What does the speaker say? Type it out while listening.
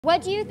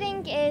What do you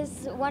think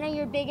is one of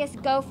your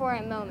biggest go for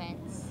it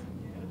moments?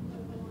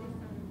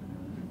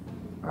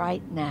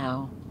 Right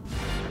now.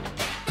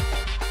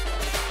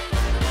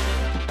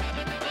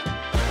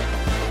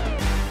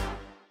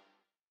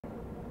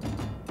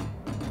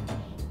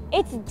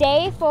 It's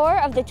day 4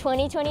 of the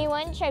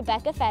 2021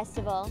 Tribeca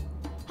Festival.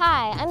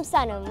 Hi, I'm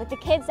Sunam with the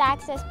Kids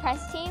Access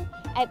Press Team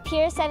at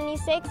Pier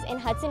 76 in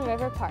Hudson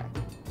River Park.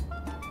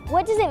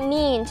 What does it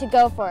mean to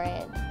go for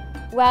it?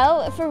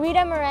 Well, for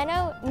Rita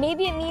Moreno,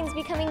 maybe it means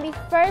becoming the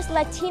first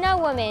Latina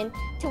woman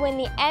to win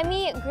the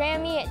Emmy,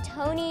 Grammy,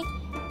 Tony,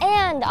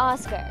 and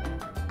Oscar.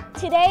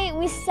 Today,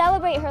 we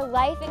celebrate her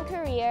life and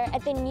career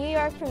at the New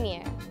York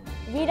premiere.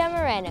 Rita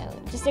Moreno,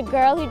 just a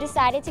girl who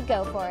decided to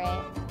go for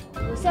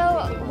it. So,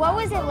 what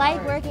was it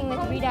like working with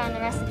Rita and the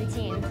rest of the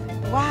team?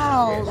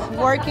 Wow,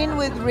 working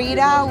with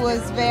Rita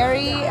was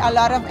a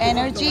lot of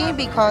energy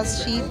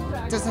because she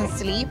doesn't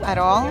sleep at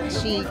all.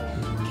 She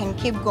can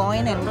keep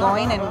going and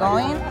going and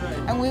going.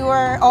 And we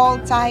were all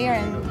tired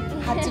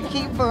and had to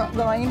keep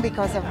going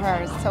because of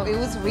her. So it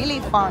was really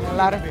fun, a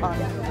lot of fun.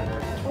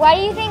 Why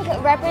do you think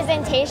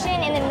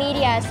representation in the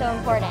media is so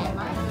important?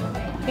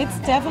 It's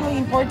definitely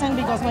important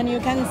because when you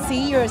can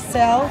see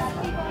yourself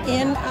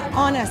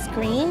on a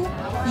screen,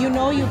 you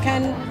know you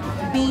can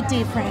be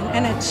different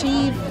and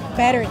achieve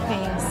better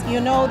things. You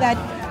know that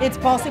it's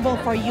possible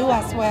for you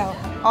as well.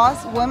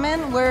 Us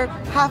women, we're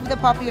half the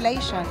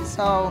population,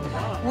 so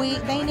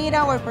they need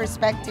our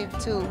perspective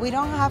too. We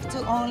don't have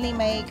to only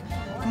make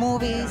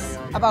movies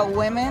about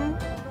women.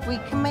 We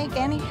can make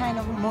any kind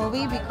of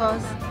movie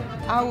because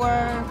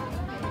our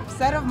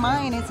set of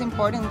mind is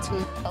important too.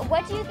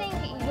 What do you think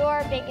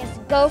your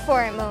biggest go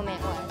for it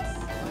moment was?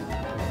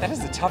 That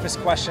is the toughest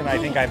question I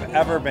think I've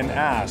ever been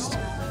asked.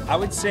 I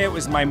would say it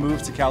was my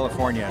move to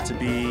California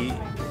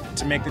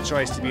to make the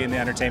choice to be in the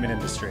entertainment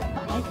industry.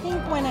 I think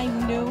when I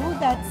knew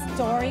that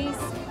stories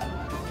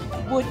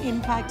would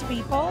impact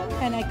people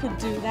and I could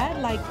do that,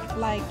 like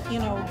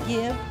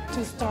give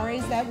to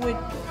stories that would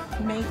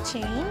make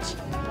change.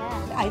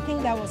 Yeah. I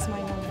think that was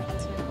my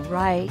moment.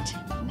 Right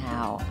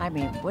now. I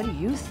mean, what do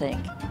you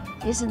think?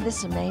 Isn't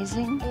this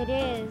amazing? It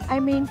is. I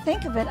mean,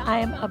 think of it. I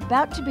am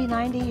about to be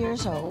 90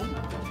 years old.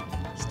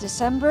 It's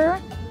December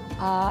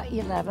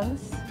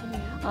 11th.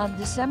 On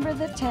December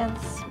the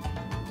 10th,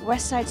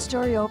 West Side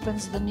Story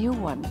opens the new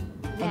one.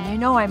 Yes. And you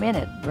know I'm in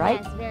it, right?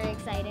 Yes, very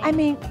exciting. I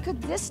mean,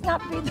 could this not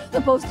be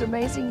the most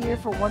amazing year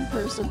for one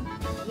person?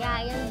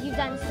 Yeah, you've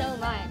done so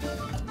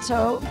much.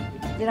 So,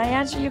 did I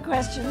answer your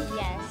question?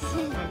 Yes.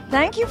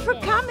 Thank you for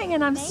Yes. coming,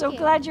 and I'm Thank so you.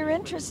 glad you're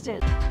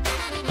interested.